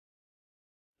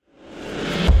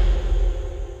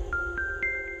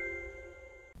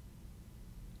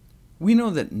We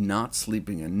know that not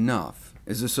sleeping enough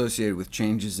is associated with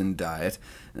changes in diet.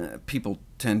 People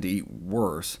tend to eat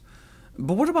worse.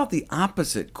 But what about the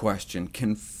opposite question?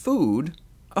 Can food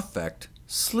affect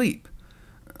sleep?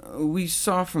 We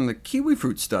saw from the kiwi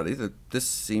fruit study that this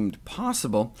seemed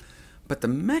possible, but the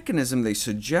mechanism they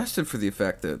suggested for the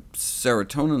effect, the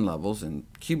serotonin levels in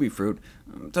kiwi fruit,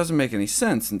 doesn't make any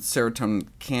sense, since serotonin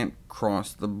can't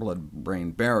cross the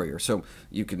blood-brain barrier. So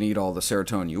you can eat all the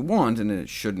serotonin you want, and it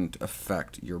shouldn't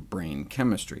affect your brain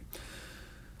chemistry.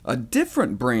 A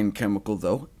different brain chemical,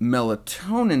 though,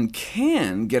 melatonin,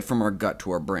 can get from our gut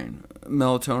to our brain.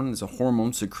 Melatonin is a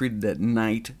hormone secreted at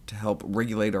night to help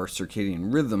regulate our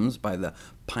circadian rhythms by the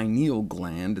pineal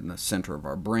gland in the center of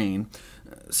our brain.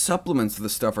 Supplements of the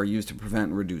stuff are used to prevent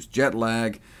and reduce jet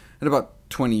lag, and about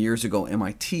 20 years ago,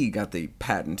 MIT got the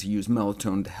patent to use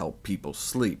melatonin to help people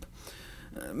sleep.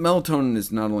 Melatonin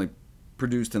is not only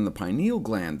produced in the pineal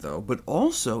gland, though, but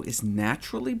also is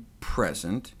naturally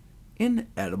present in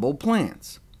edible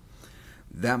plants.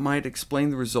 That might explain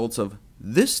the results of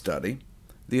this study,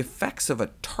 the effects of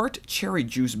a tart cherry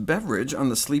juice beverage on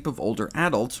the sleep of older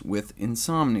adults with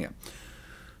insomnia.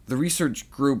 The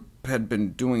research group had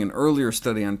been doing an earlier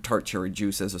study on tart cherry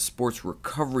juice as a sports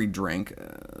recovery drink.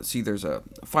 See, there's a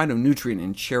phytonutrient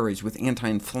in cherries with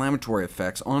anti-inflammatory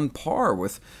effects on par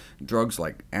with drugs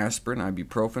like aspirin,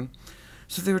 ibuprofen.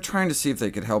 So they were trying to see if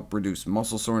they could help reduce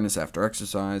muscle soreness after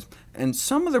exercise, and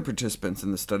some of the participants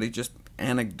in the study just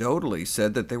anecdotally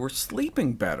said that they were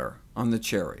sleeping better on the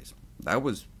cherries. That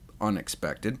was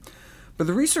unexpected, but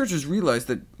the researchers realized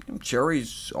that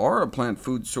cherries are a plant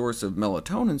food source of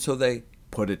melatonin, so they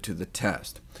put it to the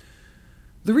test.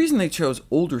 The reason they chose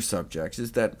older subjects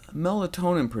is that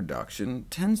melatonin production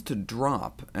tends to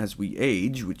drop as we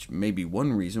age, which may be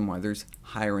one reason why there's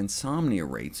higher insomnia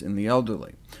rates in the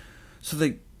elderly. So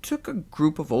they took a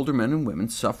group of older men and women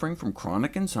suffering from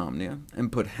chronic insomnia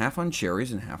and put half on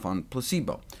cherries and half on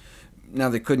placebo. Now,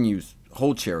 they couldn't use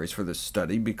whole cherries for this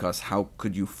study, because how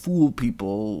could you fool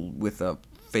people with a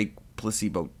fake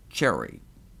placebo cherry?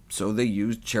 So they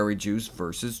used cherry juice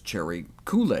versus cherry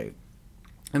Kool-Aid,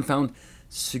 and found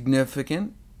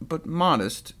significant but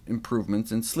modest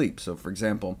improvements in sleep. So, for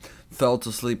example, fell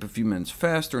to sleep a few minutes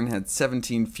faster and had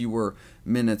 17 fewer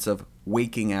minutes of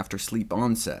waking after sleep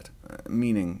onset,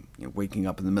 meaning waking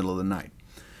up in the middle of the night.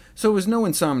 So it was no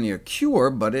insomnia cure,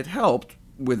 but it helped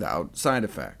without side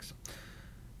effects.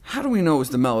 How do we know it was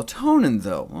the melatonin,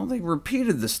 though? Well, they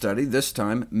repeated the study, this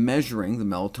time measuring the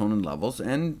melatonin levels,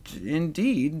 and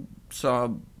indeed saw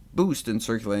a boost in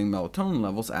circulating melatonin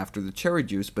levels after the cherry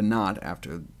juice, but not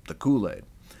after the Kool-Aid.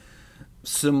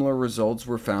 Similar results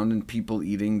were found in people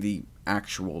eating the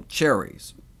actual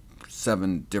cherries,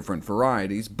 7 different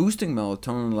varieties, boosting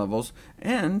melatonin levels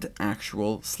and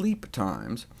actual sleep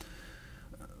times.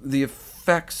 The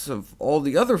effects of all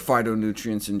the other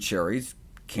phytonutrients in cherries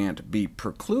can't be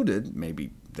precluded.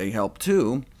 Maybe they help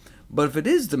too, but if it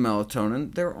is the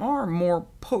melatonin, there are more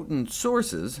potent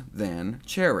sources than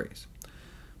cherries.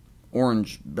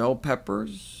 Orange bell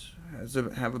peppers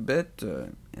have a bit,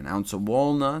 an ounce of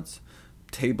walnuts,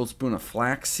 a tablespoon of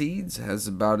flax seeds has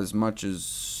about as much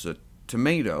as a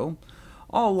tomato,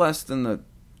 all less than the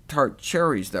tart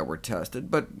cherries that were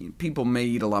tested, but people may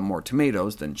eat a lot more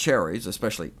tomatoes than cherries,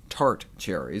 especially tart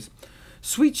cherries.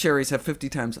 Sweet cherries have 50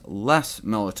 times less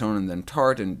melatonin than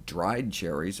tart, and dried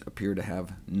cherries appear to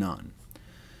have none.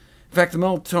 In fact, the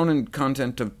melatonin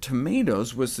content of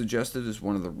tomatoes was suggested as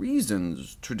one of the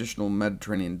reasons traditional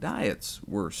Mediterranean diets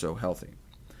were so healthy.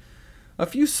 A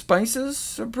few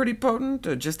spices are pretty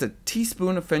potent. Just a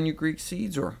teaspoon of fenugreek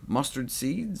seeds or mustard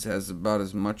seeds has about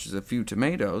as much as a few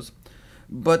tomatoes,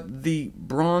 but the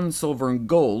bronze, silver, and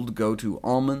gold go to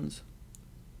almonds,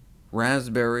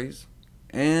 raspberries,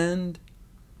 and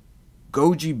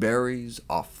goji berries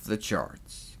off the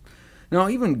charts. Now,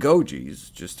 even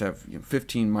gojis just have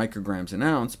 15 micrograms an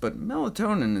ounce, but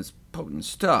melatonin is potent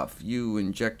stuff. You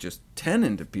inject just 10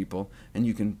 into people, and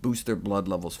you can boost their blood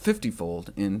levels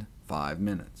 50-fold in 5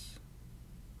 minutes.